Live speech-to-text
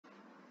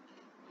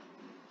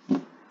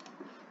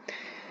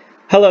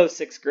Hello,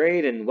 6th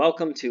grade, and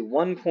welcome to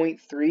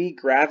 1.3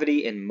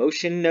 Gravity and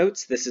Motion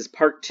Notes. This is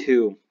part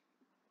 2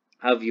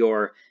 of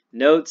your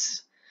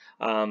notes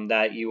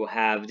that you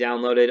have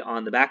downloaded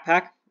on the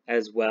backpack,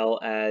 as well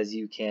as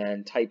you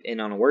can type in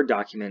on a Word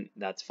document.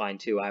 That's fine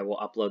too. I will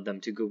upload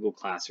them to Google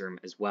Classroom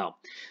as well.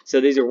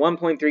 So these are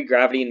 1.3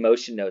 Gravity and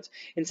Motion Notes,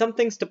 and some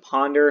things to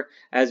ponder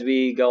as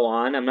we go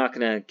on. I'm not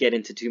going to get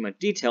into too much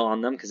detail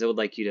on them because I would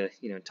like you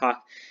to,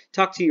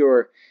 talk to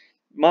your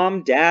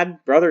mom, dad,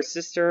 brother,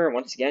 sister,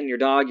 once again, your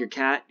dog, your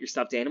cat, your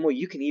stuffed animal.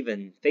 You can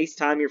even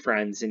FaceTime your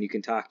friends and you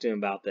can talk to them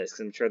about this, because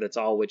I'm sure that's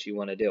all what you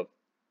want to do.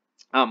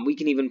 We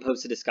can even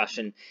post a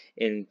discussion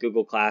in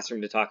Google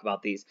Classroom to talk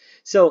about these.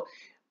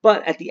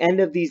 But at the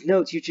end of these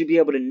notes, you should be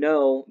able to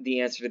know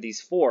the answer to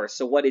these four.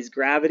 So what is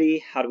gravity?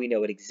 How do we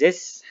know it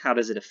exists? How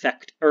does it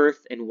affect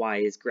Earth? And why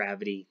is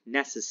gravity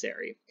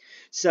necessary?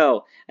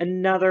 So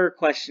another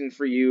question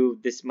for you,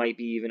 this might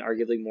be even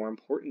arguably more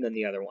important than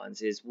the other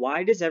ones, is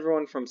why does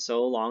everyone from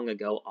so long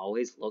ago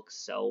always look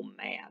so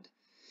mad?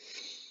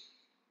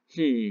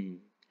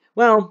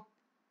 Well,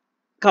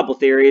 couple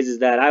theories is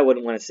that I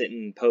wouldn't want to sit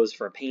and pose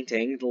for a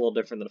painting. It's a little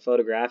different than a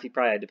photograph. You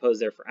probably had to pose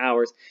there for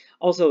hours.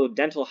 Also,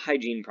 dental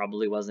hygiene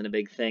probably wasn't a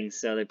big thing,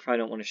 so they probably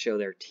don't want to show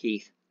their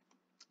teeth.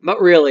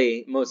 But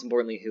really, most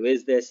importantly, who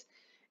is this?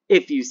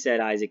 If you said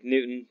Isaac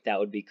Newton, that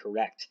would be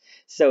correct.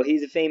 So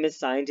he's a famous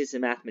scientist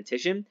and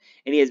mathematician,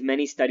 and he has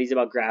many studies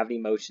about gravity,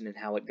 motion, and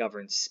how it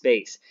governs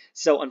space.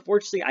 So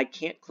unfortunately, I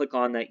can't click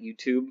on that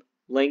YouTube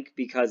link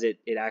because it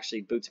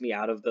actually boots me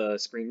out of the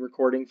screen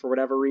recording for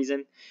whatever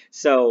reason.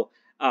 So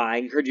I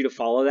encourage you to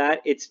follow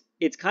that.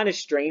 It's kind of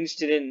strange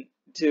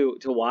to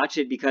watch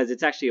it because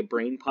it's actually a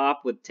brain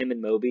pop with Tim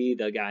and Moby,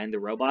 the guy and the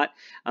robot,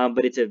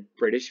 but it's a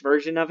British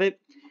version of it.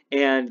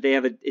 And they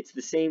have it's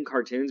the same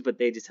cartoons, but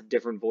they just have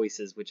different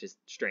voices, which is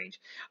strange.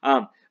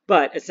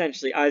 But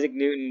essentially, Isaac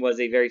Newton was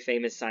a very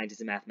famous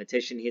scientist and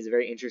mathematician. He has a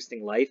very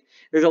interesting life.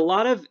 There's a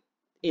lot of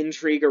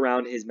intrigue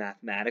around his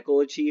mathematical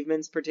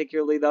achievements,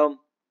 particularly though.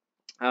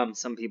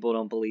 Some people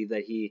don't believe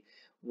that he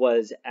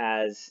was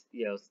as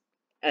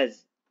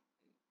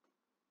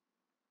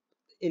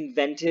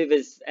inventive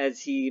as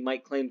he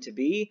might claim to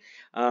be.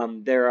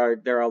 There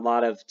are a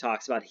lot of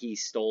talks about he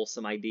stole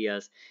some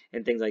ideas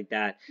and things like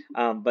that.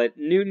 But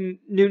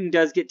Newton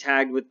does get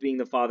tagged with being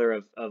the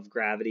father of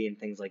gravity and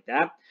things like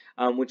that,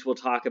 which we'll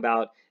talk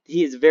about.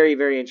 He has a very,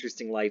 very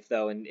interesting life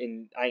though,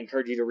 and I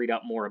encourage you to read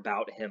up more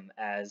about him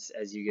as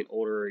you get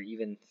older, or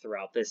even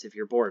throughout this if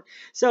you're bored.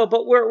 So,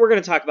 but we're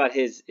going to talk about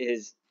his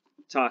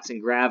talks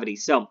in gravity.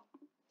 So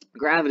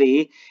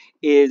gravity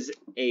is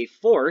a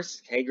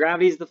force, okay?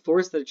 Gravity is the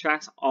force that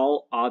attracts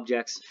all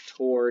objects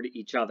toward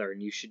each other,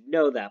 and you should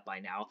know that by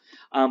now.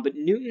 But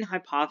Newton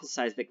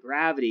hypothesized that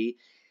gravity,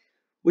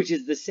 which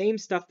is the same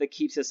stuff that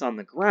keeps us on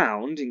the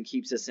ground and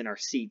keeps us in our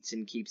seats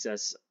and keeps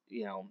us,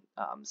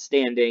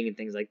 standing and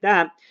things like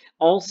that,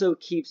 also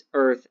keeps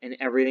Earth and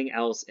everything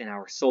else in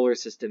our solar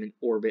system in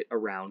orbit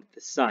around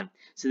the sun.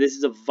 So this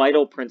is a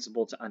vital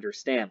principle to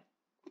understand.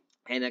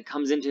 And it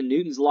comes into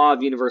Newton's law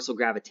of universal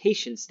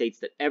gravitation, states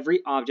that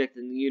every object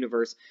in the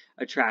universe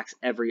attracts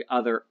every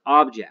other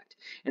object.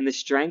 And the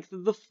strength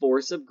of the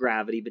force of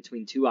gravity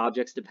between two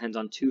objects depends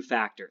on two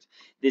factors.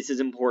 This is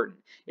important.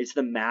 It's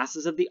the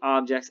masses of the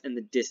objects and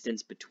the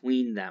distance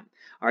between them.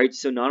 All right,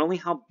 so not only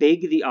how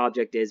big the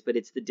object is, but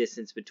it's the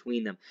distance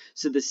between them.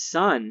 So the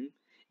sun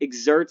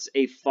exerts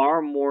a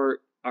far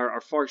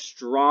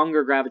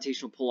stronger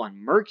gravitational pull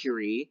on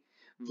Mercury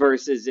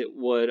versus it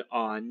would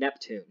on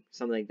Neptune,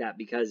 something like that,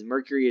 because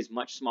Mercury is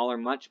much smaller,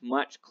 much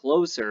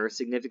closer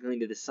significantly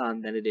to the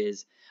sun than it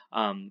is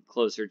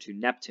closer to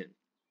Neptune.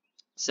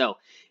 So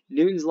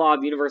Newton's law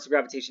of universal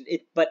gravitation,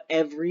 but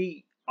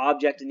every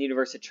object in the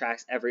universe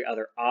attracts every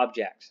other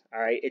object.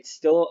 All right, it's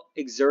still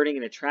exerting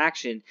an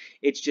attraction.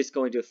 It's just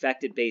going to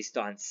affect it based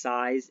on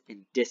size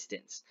and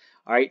distance.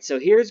 All right, so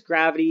here's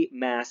gravity,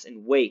 mass,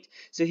 and weight.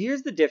 So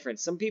here's the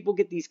difference. Some people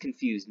get these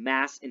confused,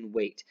 mass and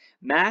weight.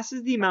 Mass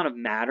is the amount of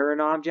matter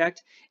in an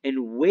object,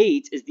 and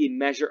weight is the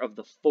measure of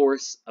the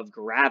force of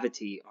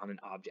gravity on an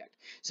object.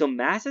 So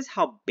mass is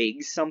how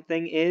big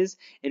something is,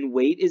 and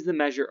weight is the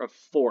measure of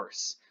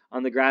force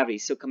on the gravity.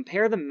 So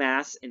compare the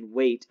mass and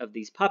weight of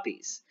these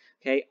puppies.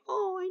 Okay,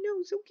 oh, I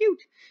know, so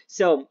cute.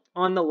 So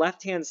on the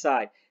left-hand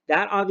side,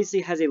 that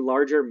obviously has a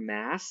larger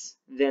mass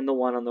than the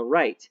one on the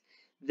right.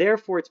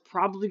 Therefore, it's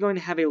probably going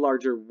to have a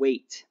larger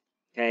weight,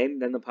 okay,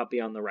 than the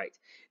puppy on the right.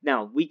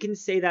 Now, we can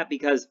say that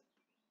because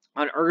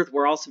on Earth,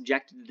 we're all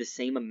subjected to the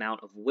same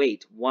amount of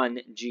weight,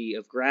 1g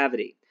of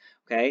gravity.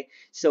 Okay,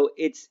 so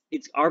it's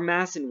our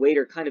mass and weight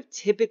are kind of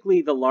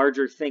typically the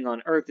larger thing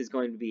on Earth is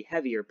going to be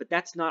heavier, but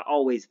that's not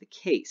always the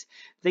case.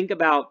 Think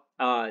about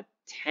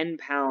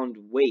 10-pound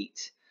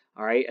weight.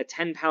 All right, a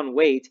 10-pound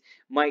weight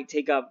might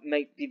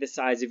be the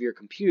size of your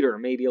computer,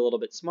 maybe a little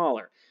bit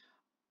smaller.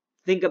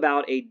 Think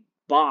about a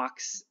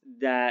box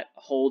that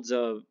holds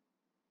a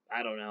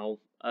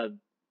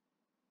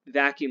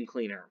vacuum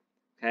cleaner.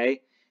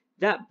 Okay,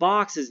 that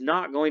box is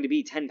not going to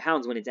be 10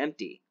 pounds when it's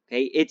empty.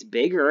 Okay, it's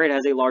bigger, it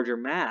has a larger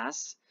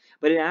mass,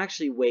 but it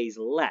actually weighs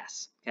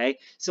less, okay?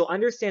 So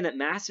understand that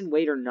mass and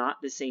weight are not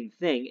the same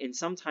thing, and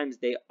sometimes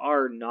they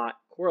are not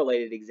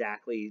correlated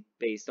exactly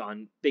based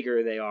on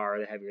bigger they are or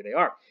the heavier they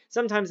are.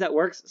 Sometimes that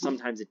works,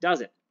 sometimes it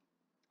doesn't.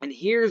 And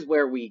here's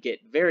where we get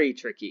very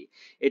tricky.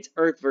 It's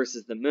Earth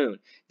versus the moon.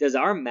 Does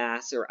our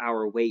mass or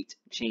our weight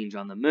change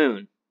on the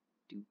moon?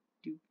 Do,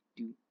 do,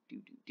 do,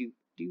 do, do,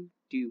 do,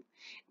 do.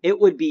 It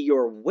would be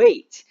your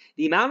weight.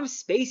 The amount of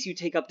space you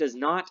take up does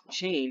not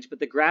change, but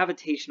the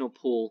gravitational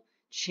pull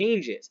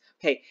changes.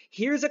 Okay,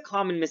 here's a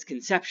common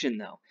misconception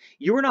though.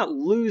 You're not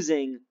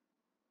losing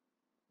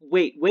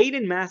weight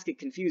and mass get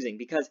confusing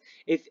because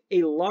if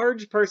a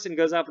large person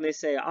goes up and they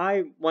say,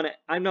 I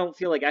don't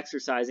feel like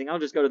exercising, I'll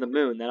just go to the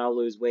moon, then I'll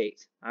lose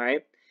weight. All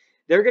right.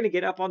 They're going to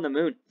get up on the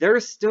moon. They're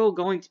still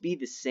going to be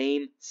the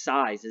same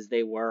size as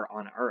they were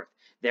on Earth.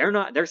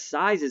 Their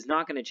size is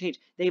not going to change.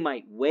 They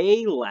might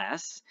weigh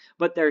less,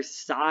 but their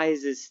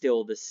size is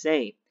still the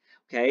same.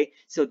 Okay,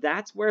 so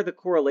that's where the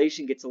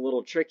correlation gets a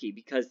little tricky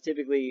because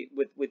typically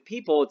with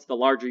people, it's the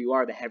larger you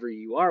are, the heavier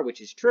you are,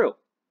 which is true.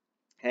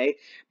 Okay,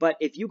 but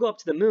if you go up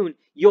to the moon,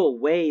 you'll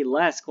weigh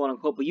less, quote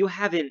unquote, but you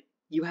haven't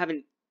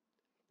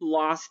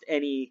lost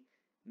any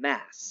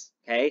mass.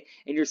 Okay,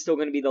 and you're still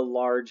going to be the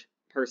large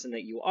person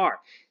that you are.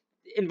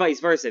 And vice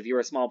versa, if you're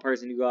a small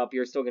person, you go up,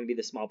 you're still going to be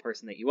the small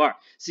person that you are.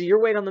 So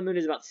your weight on the moon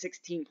is about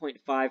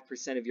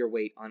 16.5% of your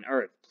weight on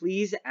Earth.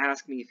 Please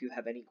ask me if you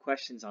have any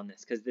questions on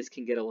this, because this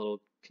can get a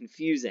little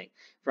confusing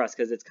for us,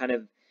 because it's kind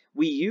of,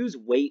 we use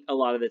weight a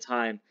lot of the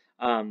time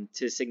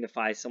to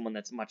signify someone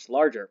that's much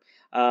larger.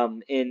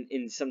 And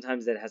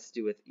sometimes that has to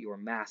do with your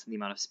mass and the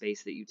amount of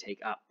space that you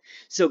take up.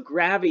 So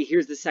gravity,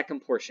 here's the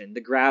second portion,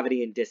 the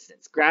gravity and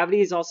distance.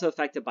 Gravity is also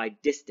affected by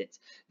distance.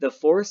 The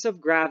force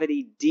of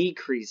gravity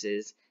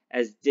decreases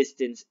as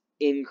distance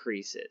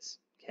increases,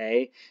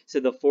 okay?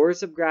 So the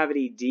force of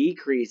gravity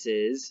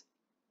decreases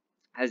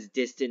as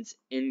distance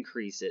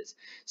increases.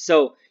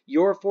 So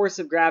your force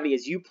of gravity,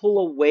 as you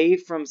pull away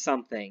from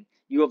something,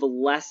 you have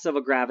less of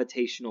a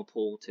gravitational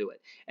pull to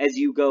it. As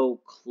you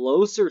go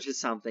closer to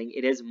something,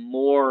 it has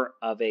more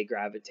of a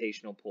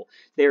gravitational pull.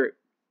 They're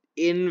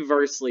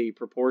inversely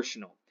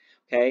proportional.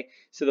 Okay,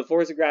 so the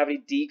force of gravity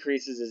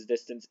decreases as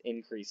distance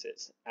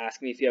increases. Ask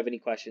me if you have any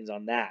questions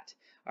on that.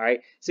 All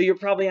right, so you're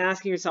probably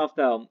asking yourself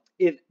though,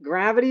 if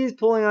gravity is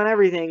pulling on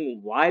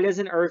everything, why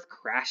doesn't Earth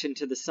crash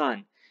into the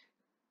sun?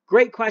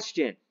 Great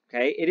question.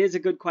 Okay, it is a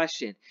good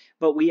question,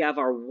 but we have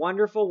our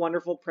wonderful,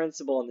 wonderful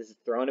principle, and this is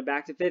throwing it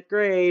back to 5th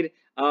grade,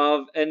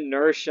 of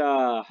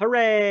inertia.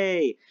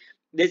 Hooray!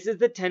 This is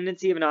the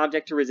tendency of an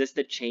object to resist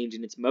a change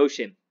in its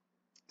motion.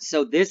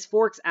 So this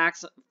force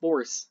acts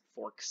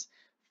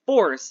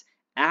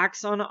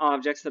on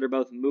objects that are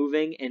both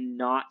moving and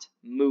not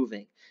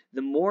moving.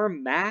 The more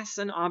mass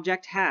an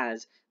object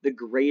has, the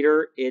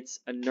greater its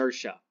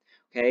inertia.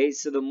 Okay,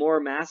 so the more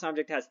mass an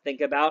object has,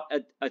 think about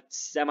a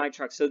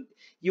semi-truck. So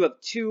you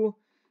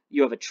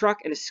have a truck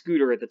and a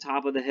scooter at the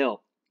top of the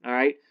hill. All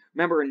right,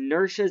 remember,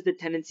 inertia is the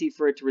tendency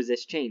for it to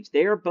resist change.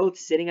 They are both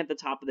sitting at the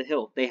top of the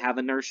hill. They have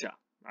inertia.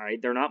 All right,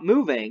 they're not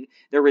moving,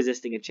 they're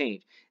resisting a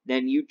change.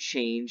 Then you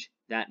change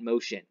that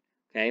motion,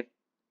 okay?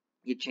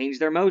 You change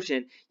their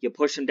motion, you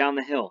push them down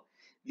the hill.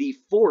 The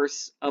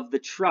force of the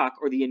truck,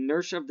 or the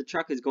inertia of the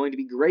truck, is going to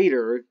be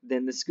greater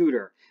than the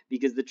scooter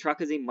because the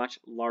truck is a much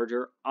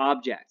larger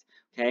object,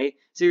 okay?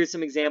 So here's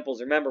some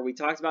examples. Remember, we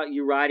talked about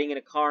you riding in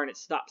a car and it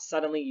stops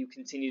suddenly, you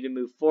continue to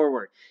move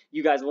forward.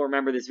 You guys will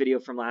remember this video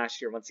from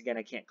last year. Once again,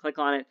 I can't click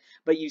on it,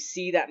 but you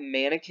see that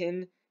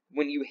mannequin.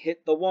 When you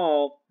hit the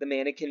wall, the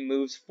mannequin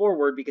moves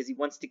forward because he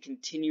wants to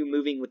continue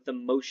moving with the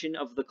motion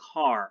of the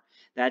car.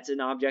 That's an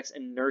object's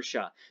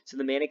inertia. So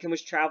the mannequin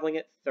was traveling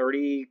at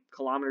 30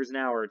 kilometers an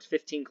hour,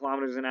 15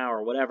 kilometers an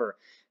hour, whatever.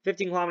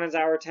 15 kilometers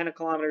an hour, 10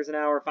 kilometers an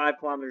hour, 5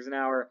 kilometers an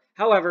hour,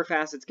 however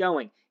fast it's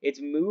going. It's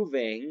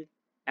moving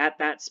at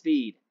that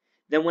speed.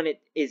 Then when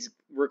it is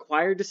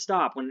required to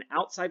stop, when an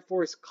outside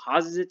force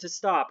causes it to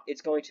stop,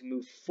 it's going to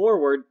move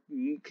forward,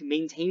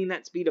 maintaining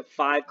that speed of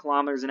 5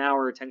 kilometers an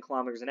hour or 10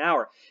 kilometers an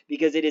hour,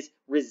 because it is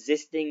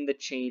resisting the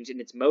change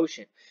in its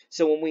motion.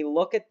 So when we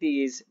look at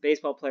these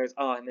baseball players,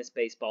 oh, I miss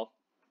baseball.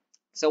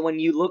 So when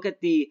you look at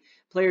the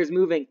players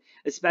moving,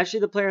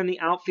 especially the player in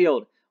the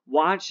outfield,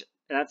 watch,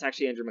 that's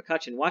actually Andrew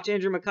McCutchen. Watch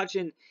Andrew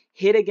McCutchen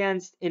hit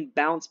against and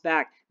bounce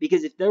back,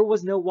 because if there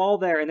was no wall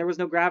there and there was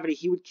no gravity,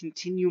 he would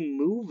continue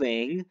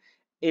moving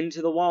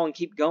into the wall and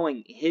keep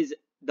going.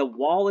 The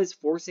wall is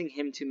forcing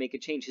him to make a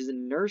change. His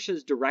inertia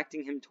is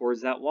directing him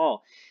towards that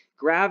wall.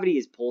 Gravity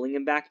is pulling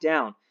him back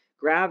down.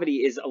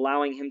 Gravity is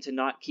allowing him to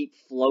not keep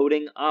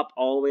floating up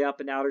all the way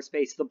up in outer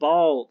space. The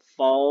ball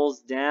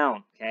falls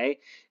down, okay?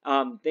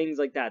 Things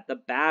like that. The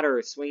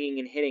batter swinging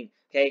and hitting,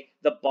 okay?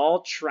 The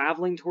ball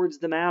traveling towards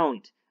the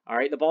mound. All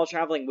right, the ball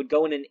traveling would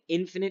go in an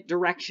infinite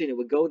direction. It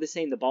would go the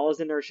same. The ball is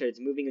inertia. It's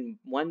moving in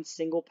one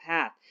single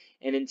path.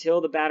 And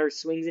until the batter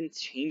swings and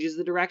changes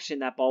the direction,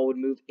 that ball would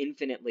move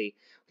infinitely.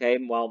 Okay,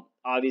 well,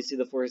 obviously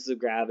the forces of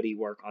gravity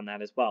work on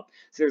that as well.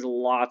 So there's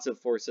lots of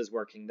forces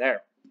working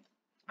there.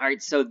 All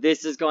right, so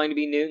this is going to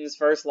be Newton's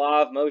first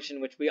law of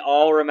motion, which we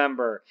all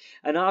remember.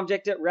 An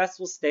object at rest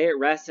will stay at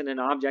rest, and an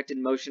object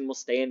in motion will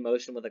stay in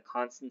motion with a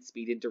constant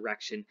speed and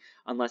direction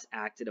unless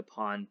acted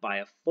upon by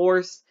a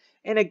force.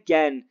 And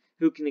again,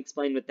 who can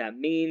explain what that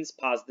means?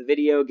 Pause the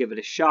video, give it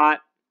a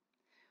shot.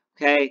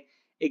 Okay,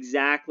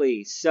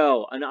 exactly.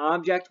 So an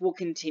object will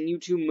continue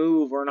to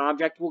move, or an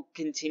object will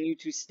continue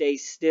to stay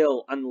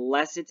still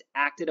unless it's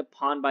acted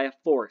upon by a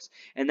force.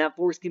 And that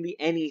force can be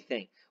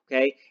anything.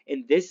 Okay,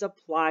 and this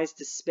applies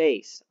to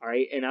space, all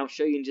right, and I'll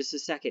show you in just a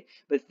second,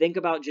 but think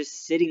about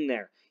just sitting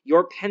there.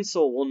 Your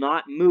pencil will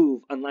not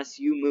move unless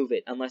you move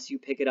it, unless you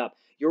pick it up.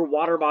 Your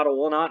water bottle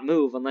will not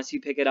move unless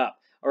you pick it up,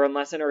 or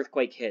unless an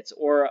earthquake hits,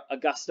 or a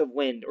gust of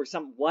wind, or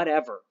some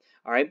whatever,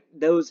 all right,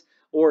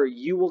 or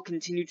you will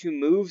continue to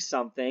move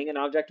something, an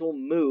object will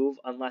move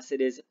unless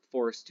it is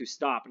forced to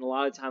stop, and a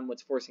lot of the time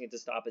what's forcing it to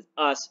stop is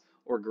us,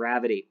 or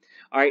gravity.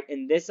 All right,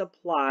 and this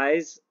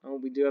applies. Oh,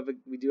 we do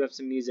have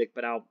some music,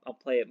 but I'll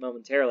play it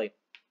momentarily.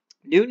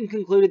 Newton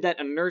concluded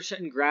that inertia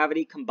and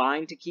gravity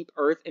combine to keep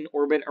Earth in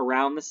orbit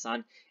around the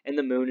sun and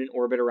the moon in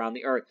orbit around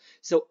the Earth.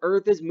 So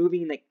Earth is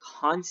moving in a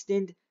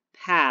constant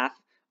path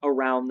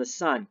around the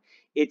sun.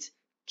 It's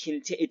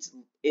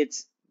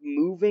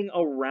moving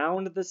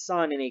around the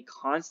sun in a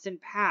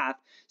constant path,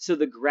 so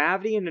the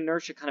gravity and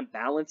inertia kind of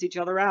balance each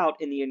other out,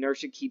 and the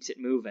inertia keeps it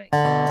moving.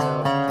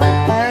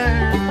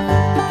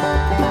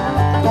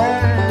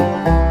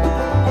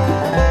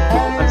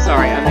 I'm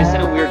sorry, I'm just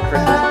in a weird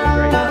Christmas mood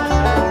right now, so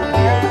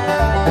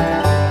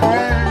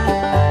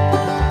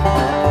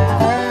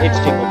it's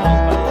Jingle Bells,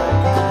 by the way.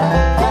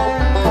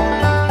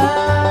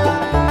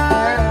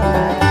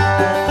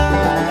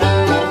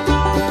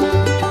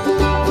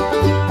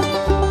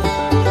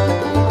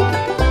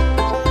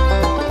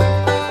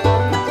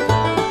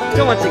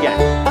 So once again,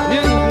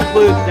 Newton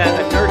concludes that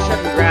inertia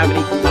and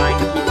gravity combine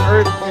to keep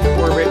Earth in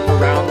orbit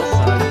around the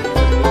sun and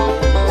the moon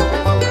in orbit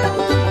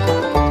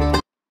around the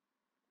Earth.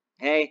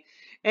 Hey,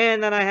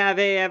 and then I have,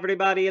 hey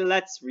everybody,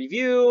 let's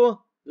review.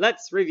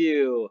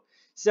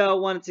 So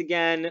once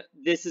again,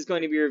 this is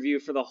going to be a review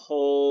for the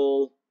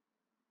whole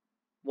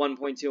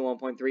 1.2 and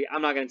 1.3.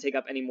 I'm not going to take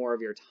up any more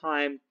of your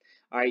time.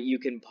 All right, you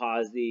can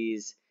pause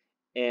these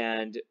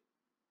and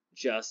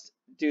just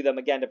do them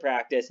again to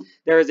practice.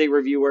 There is a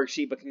review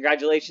worksheet, but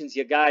congratulations,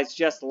 you guys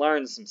just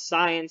learned some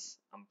science.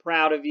 I'm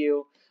proud of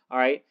you. All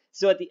right,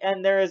 so at the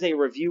end, there is a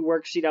review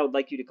worksheet I would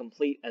like you to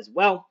complete as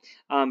well,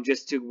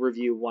 just to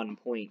review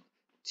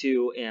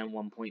 1.2 and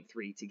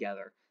 1.3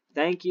 together.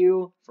 Thank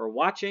you for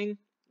watching.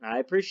 I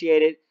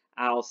appreciate it.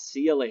 I'll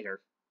see you later.